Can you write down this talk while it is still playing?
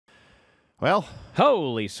Well,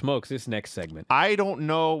 holy smokes, this next segment. I don't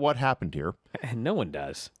know what happened here. No one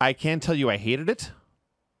does. I can tell you I hated it.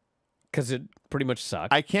 Because it pretty much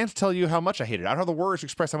sucked. I can't tell you how much I hated it. I don't have the words to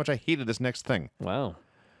express how much I hated this next thing. Wow.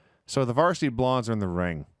 So the Varsity Blonds are in the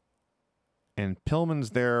ring. And Pillman's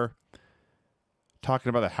there talking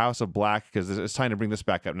about the House of Black because it's time to bring this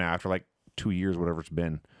back up now after like 2 years, whatever it's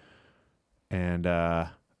been. And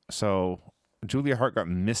so Julia Hart got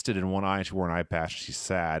misted in one eye and she wore an eye patch. She's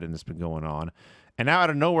sad and it's been going on. And now out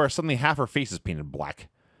of nowhere, suddenly half her face is painted black.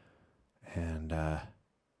 And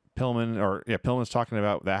Pillman's talking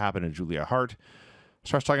about that happened to Julia Hart.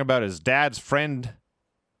 Starts talking about his dad's friend,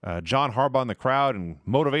 John Harbaugh in the crowd, and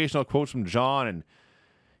motivational quotes from John. And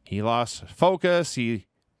he lost focus. He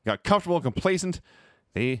got comfortable and complacent.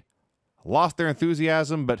 They lost their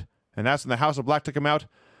enthusiasm, and that's when the House of Black took him out.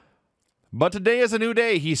 But today is a new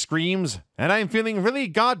day, he screams, and I'm feeling really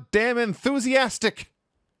goddamn enthusiastic.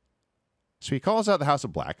 So he calls out the House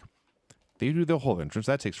of Black. They do the whole entrance.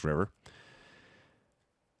 That takes forever.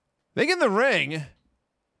 They get in the ring,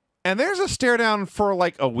 and there's a stare down for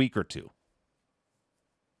like a week or two.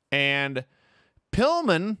 And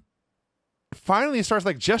Pillman finally starts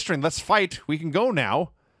like gesturing, let's fight, we can go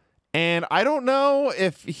now. And I don't know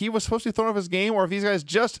if he was supposed to be thrown off his game or if these guys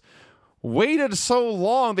just waited so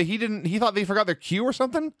long that he thought they forgot their cue or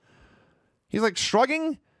something. He's like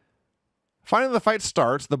shrugging. Finally the fight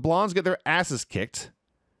starts. The Blondes get their asses kicked.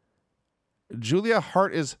 Julia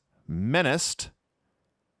Hart is menaced.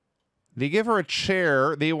 They give her a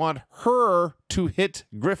chair. They want her to hit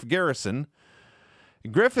Griff Garrison.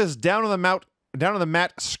 Griff is down on the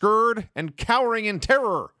mat, scared and cowering in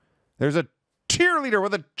terror. There's a cheerleader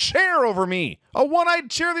with a chair over me. A one-eyed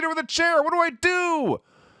cheerleader with a chair. What do I do?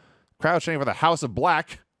 Crowd chanting for the House of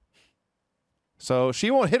Black. So she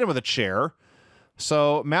won't hit him with a chair.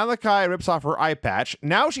 So Malachi rips off her eye patch.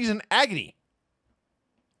 Now she's in agony.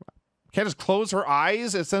 Can't just close her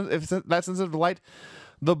eyes if that's sensitive to light.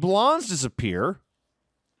 The Blondes disappear.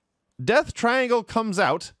 Death Triangle comes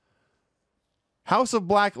out. House of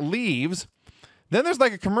Black leaves. Then there's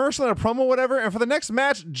like a commercial and a promo, whatever. And for the next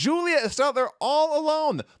match, Julia is still out there all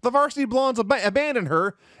alone. The Varsity Blondes abandon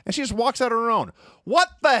her, and she just walks out on her own. What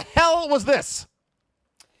the hell was this?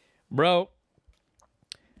 Bro,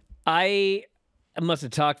 I must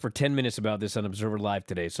have talked for 10 minutes about this on Observer Live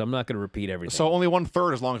today, so I'm not going to repeat everything. So only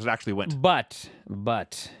 1/3 as long as it actually went. But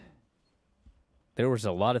there was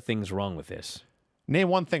a lot of things wrong with this. Name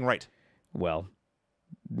one thing right. Well,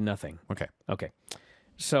 nothing. Okay.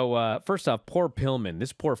 So, first off, poor Pillman.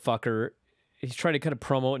 This poor fucker, he's trying to cut a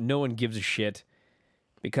promo. No one gives a shit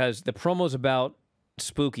because the promo's about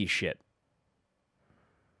spooky shit.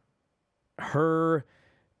 Her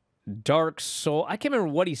dark soul. I can't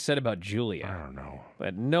remember what he said about Julia. I don't know.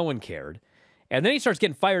 But no one cared. And then he starts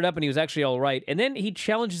getting fired up and he was actually all right. And then he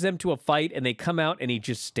challenges them to a fight and they come out and he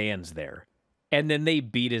just stands there. And then they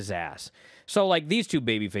beat his ass. So, like, these two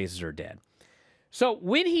baby faces are dead. So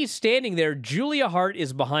when he's standing there, Julia Hart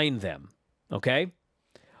is behind them, okay?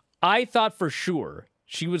 I thought for sure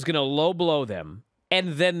she was going to low blow them,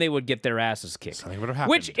 and then they would get their asses kicked. Something would have happened.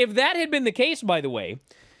 Which, if that had been the case, by the way,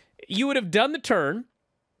 you would have done the turn,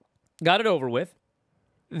 got it over with.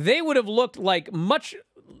 They would have looked like much...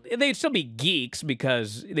 They'd still be geeks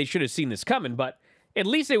because they should have seen this coming, but at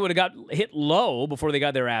least they would have got hit low before they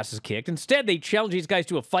got their asses kicked. Instead, they challenged these guys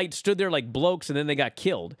to a fight, stood there like blokes, and then they got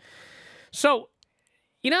killed. So...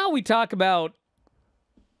 You know how we talk about,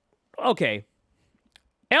 okay,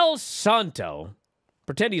 El Santo,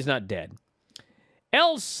 pretend he's not dead.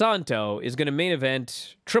 El Santo is going to main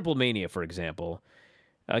event Triple Mania, for example,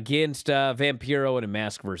 against Vampiro in a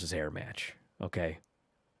mask versus hair match, okay?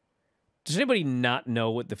 Does anybody not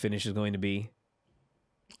know what the finish is going to be?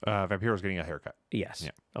 Vampiro's getting a haircut. Yes.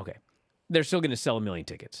 Yeah. Okay. They're still going to sell 1 million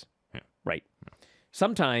tickets. Yeah. Right. Yeah.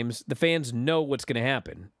 Sometimes the fans know what's going to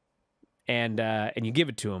happen. And you give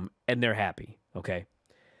it to them, and they're happy, okay?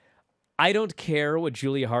 I don't care what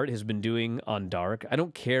Julia Hart has been doing on Dark. I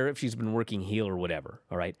don't care if she's been working heel or whatever,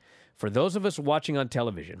 all right? For those of us watching on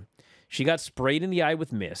television, she got sprayed in the eye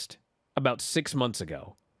with mist about 6 months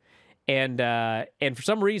ago. And for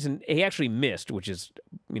some reason, he actually missed, which is,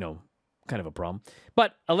 you know, kind of a problem.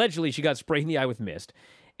 But allegedly, she got sprayed in the eye with mist.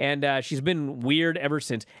 And she's been weird ever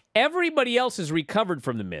since. Everybody else has recovered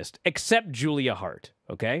from the mist, except Julia Hart,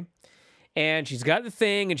 okay? And she's got the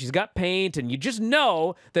thing, and she's got paint, and you just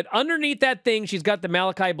know that underneath that thing, she's got the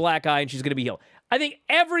Malachi Black eye, and she's going to be healed. I think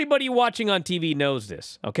everybody watching on TV knows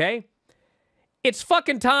this, okay? It's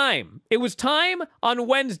fucking time. It was time on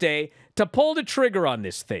Wednesday to pull the trigger on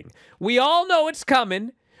this thing. We all know it's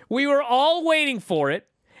coming. We were all waiting for it.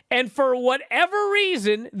 And for whatever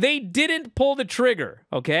reason, they didn't pull the trigger,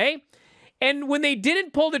 okay? And when they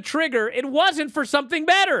didn't pull the trigger, it wasn't for something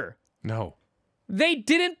better. No. They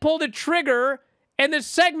didn't pull the trigger, and the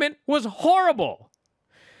segment was horrible.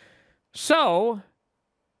 So,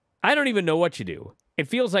 I don't even know what you do. It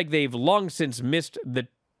feels like they've long since missed the,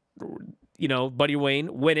 Buddy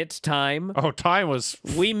Wayne, when it's time. Oh, time was...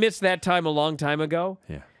 We missed that time a long time ago.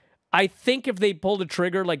 Yeah. I think if they pull the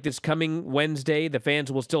trigger like this coming Wednesday, the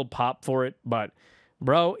fans will still pop for it. But,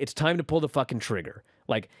 bro, it's time to pull the fucking trigger.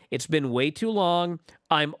 Like, it's been way too long.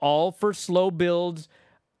 I'm all for slow builds.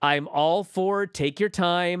 I'm all for take your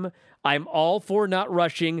time. I'm all for not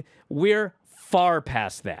rushing. We're far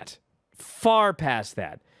past that. Far past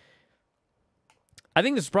that. I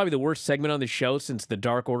think this is probably the worst segment on the show since the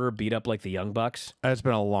Dark Order beat up like the Young Bucks. It's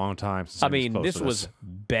been a long time since this was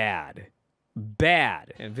bad.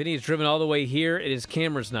 Bad. And Vinny's driven all the way here, and his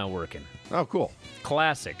camera's not working. Oh, cool.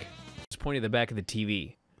 Classic. It's pointing at the back of the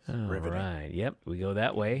TV. All right. Yep, we go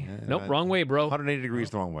that way. Nope, wrong way, bro. 180 degrees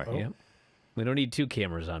the wrong way. Yep. We don't need two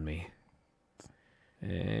cameras on me.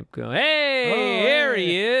 Hey, there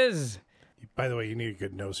he is. By the way, you need a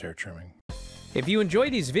good nose hair trimming. If you enjoy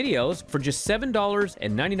these videos, for just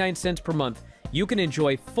 $7.99 per month, you can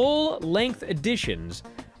enjoy full-length editions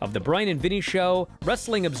of The Bryan and Vinny Show,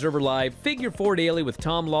 Wrestling Observer Live, Figure 4 Daily with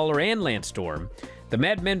Tom Lawler and Lance Storm, the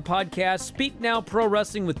Mad Men Podcast, Speak Now Pro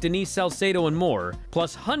Wrestling with Denise Salcedo, and more,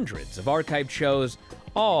 plus hundreds of archived shows,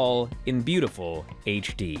 all in beautiful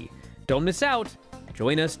HD. Don't miss out.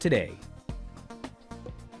 Join us today.